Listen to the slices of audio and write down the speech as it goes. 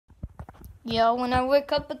Yeah, when I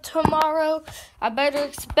wake up tomorrow, I better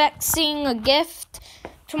expect seeing a gift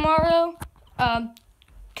tomorrow.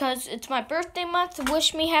 Because it's my birthday month.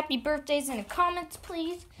 Wish me happy birthdays in the comments,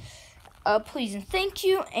 please. Please and thank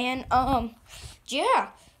you. And, yeah.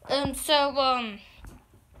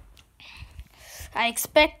 I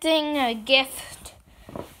expecting a gift.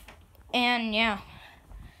 And, yeah.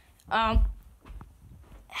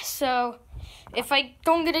 So, if I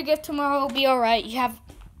don't get a gift tomorrow, it'll be alright. You have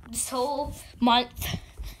this whole month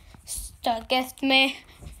to gift me.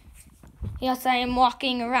 Yes, I am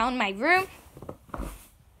walking around my room.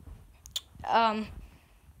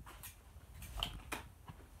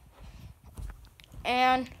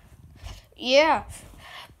 And yeah,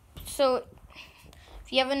 so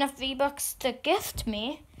if you have enough V-Bucks to gift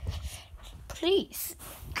me, please,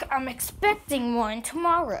 I'm expecting one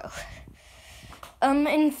tomorrow. And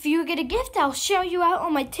if you get a gift, I'll shout you out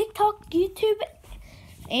on my TikTok, YouTube,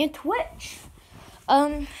 and Twitch.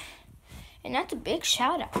 And that's a big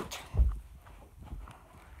shout out.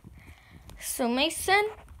 So Mason,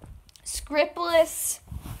 Scriptless,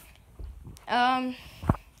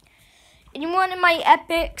 anyone in my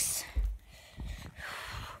epics,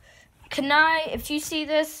 Kanai, if you see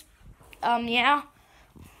this, yeah.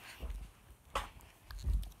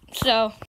 So.